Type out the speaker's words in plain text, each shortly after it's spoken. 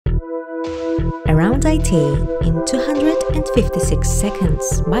Around IT in 256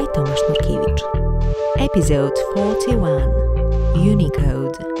 seconds by Tomasz Nurkiewicz. Episode 41.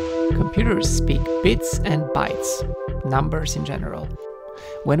 Unicode. Computers speak bits and bytes, numbers in general.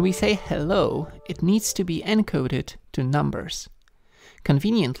 When we say hello, it needs to be encoded to numbers.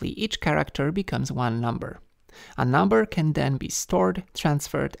 Conveniently, each character becomes one number. A number can then be stored,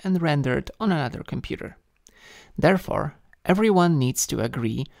 transferred, and rendered on another computer. Therefore, everyone needs to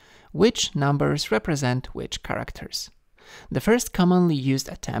agree which numbers represent which characters. The first commonly used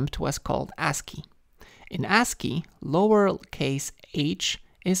attempt was called ASCII. In ASCII, lowercase h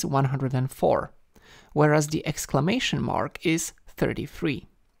is 104, whereas the exclamation mark is 33.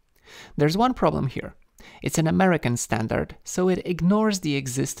 There's one problem here. It's an American standard, so it ignores the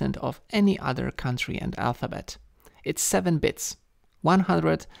existence of any other country and alphabet. It's 7 bits,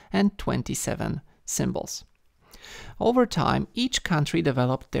 127 symbols. Over time, each country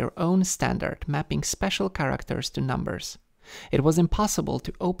developed their own standard, mapping special characters to numbers. It was impossible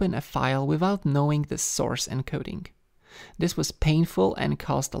to open a file without knowing the source encoding. This was painful and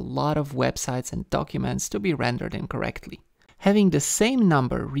caused a lot of websites and documents to be rendered incorrectly. Having the same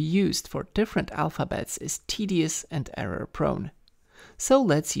number reused for different alphabets is tedious and error-prone. So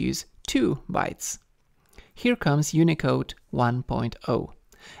let's use 2 bytes. Here comes Unicode 1.0,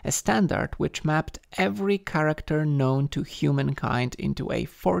 a standard which mapped every character known to humankind into a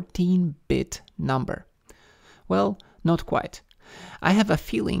 14-bit number. Well, not quite. I have a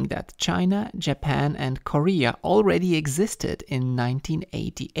feeling that China, Japan, and Korea already existed in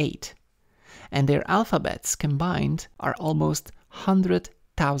 1988. And their alphabets combined are almost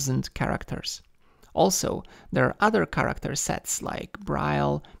 100,000 characters. Also, there are other character sets like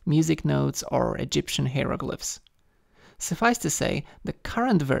Braille, music notes, or Egyptian hieroglyphs. Suffice to say, the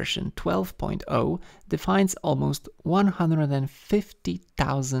current version 12.0 defines almost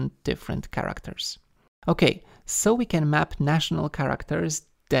 150,000 different characters. Okay, so we can map national characters,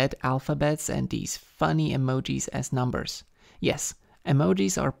 dead alphabets, and these funny emojis as numbers. Yes,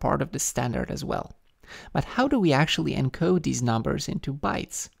 emojis are part of the standard as well. But how do we actually encode these numbers into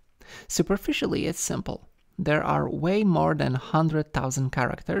bytes? Superficially, it's simple. There are way more than 100,000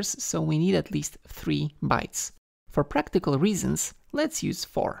 characters, so we need at least 3 bytes. For practical reasons, let's use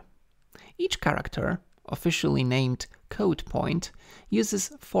 4. Each character, officially named code point,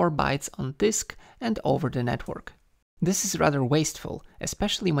 uses 4 bytes on disk and over the network. This is rather wasteful,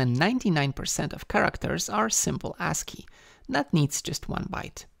 especially when 99% of characters are simple ASCII. That needs just 1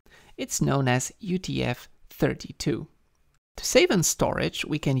 byte. It's known as UTF-32. To save on storage,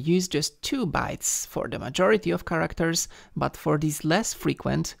 we can use just 2 bytes for the majority of characters, but for these less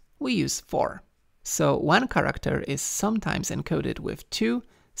frequent, we use 4. So one character is sometimes encoded with 2,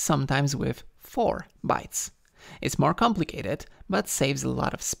 sometimes with 4 bytes. It's more complicated, but saves a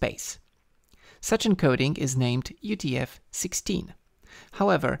lot of space. Such encoding is named UTF-16.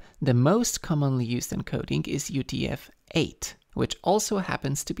 However, the most commonly used encoding is UTF-8, which also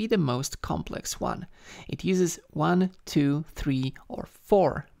happens to be the most complex one. It uses 1, 2, 3, or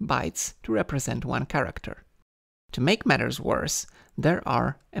 4 bytes to represent one character. To make matters worse, there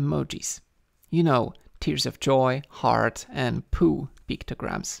are emojis. You know, tears of joy, heart, and poo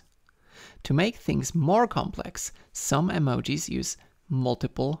pictograms. To make things more complex, some emojis use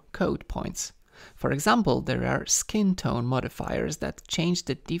multiple code points. For example, there are skin tone modifiers that change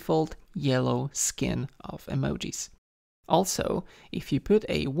the default yellow skin of emojis. Also, if you put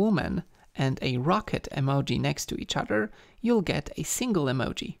a woman and a rocket emoji next to each other, you'll get a single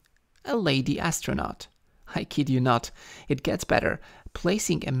emoji, a lady astronaut. I kid you not, it gets better.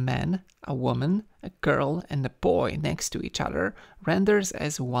 Placing a man, a woman, a girl, and a boy next to each other renders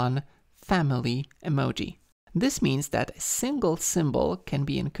as one family emoji. This means that a single symbol can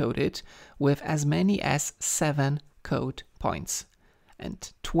be encoded with as many as 7 code points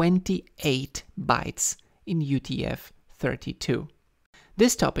and 28 bytes in UTF-32.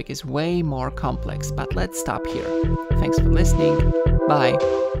 This topic is way more complex, but let's stop here. Thanks for listening. Bye.